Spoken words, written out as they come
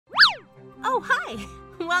Oh, hi!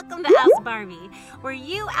 Welcome to Ask Barbie, where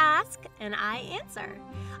you ask and I answer.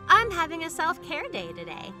 I'm having a self-care day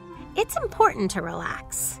today. It's important to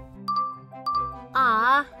relax.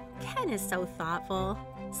 Aw, Ken is so thoughtful.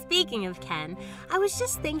 Speaking of Ken, I was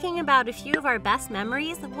just thinking about a few of our best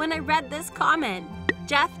memories when I read this comment.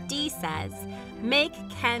 Jeff D says, make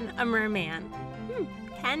Ken a merman.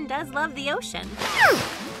 Ken does love the ocean.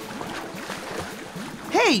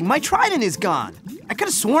 Hey, my trident is gone. I could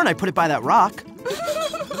have sworn I put it by that rock.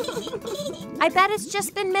 I bet it's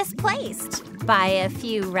just been misplaced by a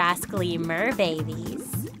few rascally merbabies.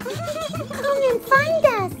 Come and find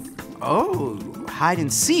us. Oh, hide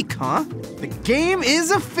and seek, huh? The game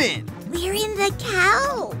is a fin. We're in the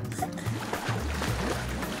kelp.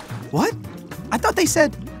 What? I thought they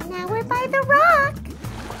said... Now we're by the rock.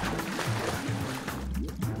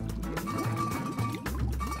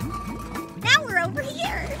 Now we're over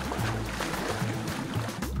here.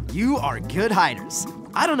 You are good hiders.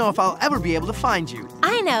 I don't know if I'll ever be able to find you.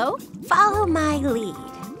 I know. Follow my lead.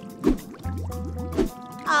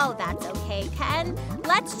 Oh, that's okay, Ken.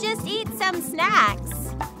 Let's just eat some snacks.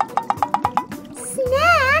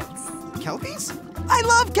 Snacks? Kelpies? I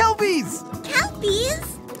love Kelpies! Kelpies?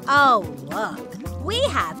 Oh, look. We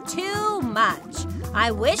have too much.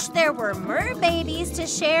 I wish there were merbabies to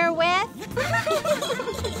share with.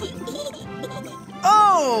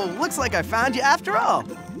 Oh, looks like I found you after all.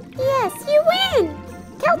 Yes, you win.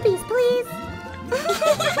 Kelpies, please.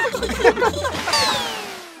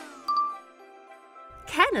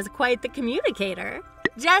 Ken is quite the communicator.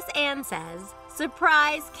 Jess Ann says,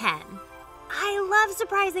 surprise Ken. I love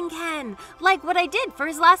surprising Ken, like what I did for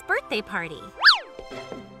his last birthday party.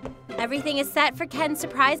 Everything is set for Ken's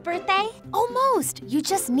surprise birthday? Almost. You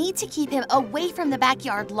just need to keep him away from the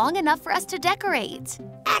backyard long enough for us to decorate.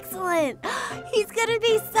 Excellent. He's gonna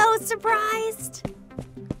be so surprised.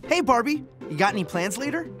 Hey, Barbie, you got any plans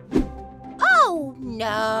later? Oh,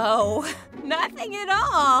 no. Nothing at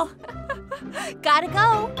all. Gotta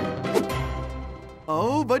go.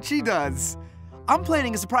 Oh, but she does. I'm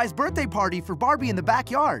planning a surprise birthday party for Barbie in the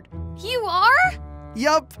backyard. You are?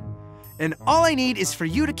 Yup. And all I need is for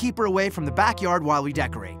you to keep her away from the backyard while we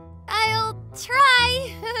decorate. I'll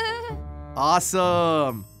try.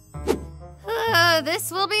 Awesome.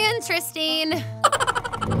 This will be interesting.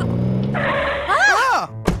 Ah!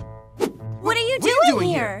 What are you What are you doing doing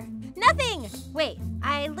here? Nothing. Wait,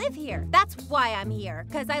 I live here. That's why I'm here,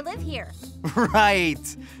 because I live here. Right.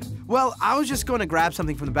 Well, I was just going to grab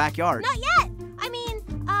something from the backyard. Not yet. I mean,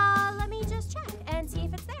 let me just check and see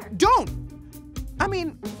if it's there. Don't! I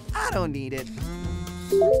mean, I don't need it.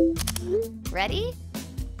 Ready?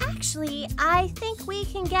 Actually, I think we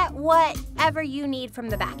can get whatever you need from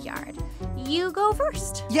the backyard. You go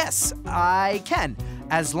first. Yes, I can.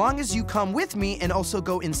 As long as you come with me and also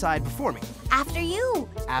go inside before me. After you.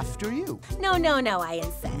 After you. No, I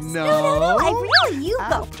insist. No. I really, you go,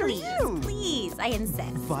 After please. you. Please, I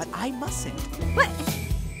insist. But I mustn't. What?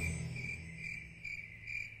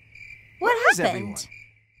 What Where is happened? everyone?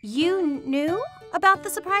 You knew about the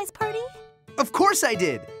surprise party? Of course I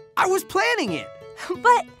did. I was planning it.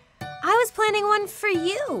 But I was planning one for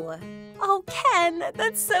you. Oh, Ken,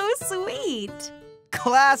 that's so sweet.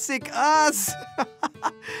 Classic us.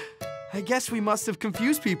 I guess we must have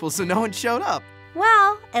confused people so no one showed up.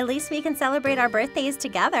 Well, at least we can celebrate our birthdays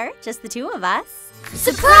together, just the two of us.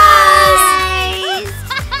 Surprise!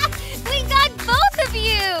 We got both of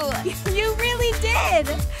you! You really did.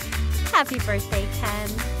 Happy birthday, Ken.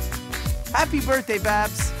 Happy birthday,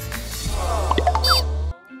 Babs.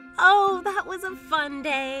 Oh, that was a fun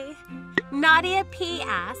day. Nadia P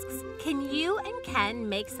asks, can you and Ken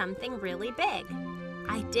make something really big?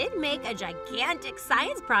 I did make a gigantic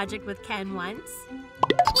science project with Ken once.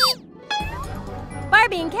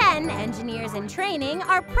 Barbie and Ken, engineers in training,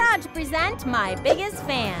 are proud to present My Biggest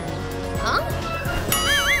Fan. Huh?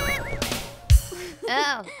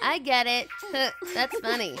 Oh, I get it. That's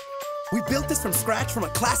funny. We built this from scratch from a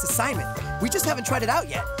class assignment. We just haven't tried it out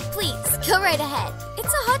yet. Please, go right ahead.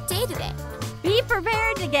 It's a hot day today. Be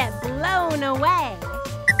prepared to get blown away.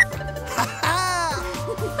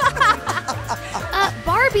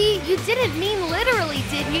 Barbie, you didn't mean literally,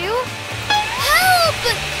 did you? Help!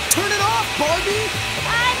 Turn it off, Barbie!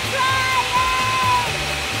 I'm trying!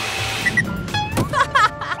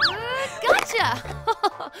 Gotcha!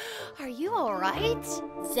 Are you all right?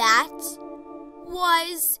 That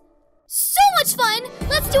was so much fun.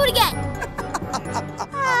 Let's do it again.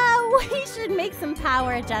 We should make some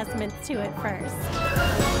power adjustments to it first.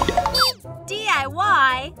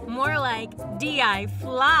 DIY, more like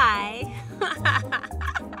DI-fly.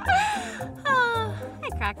 Oh, I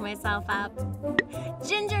crack myself up.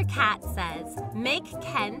 Ginger Cat says, make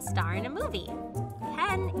Ken star in a movie.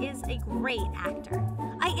 Ken is a great actor.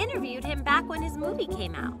 I interviewed him back when his movie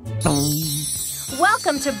came out.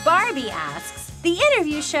 Welcome to Barbie Asks, the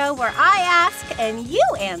interview show where I ask and you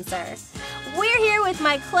answer. We're here with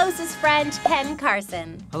my closest friend, Ken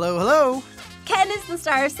Carson. Hello, hello. Ken is the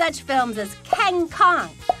star of such films as Ken Kong,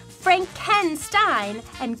 Frank Ken Stein,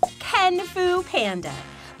 and Ken Fu Panda.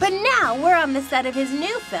 But now we're on the set of his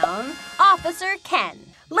new film, Officer Ken.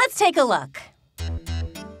 Let's take a look.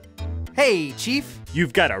 Hey, Chief.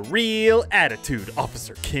 You've got a real attitude,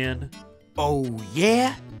 Officer Ken. Oh,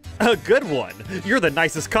 yeah? A good one. You're the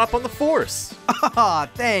nicest cop on the force. Ah,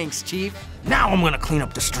 thanks, Chief. Now I'm gonna clean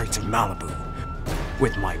up the streets of Malibu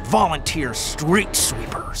with my volunteer street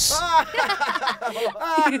sweepers.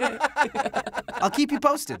 I'll keep you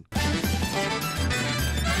posted.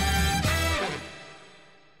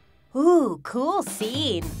 Ooh, cool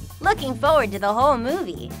scene. Looking forward to the whole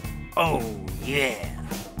movie. Oh, yeah.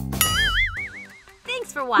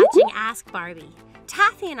 Thanks for watching Ask Barbie.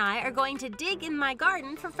 Taffy and I are going to dig in my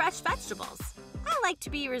garden for fresh vegetables. I like to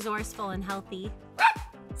be resourceful and healthy.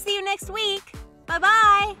 See you next week.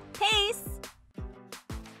 Bye-bye. Peace.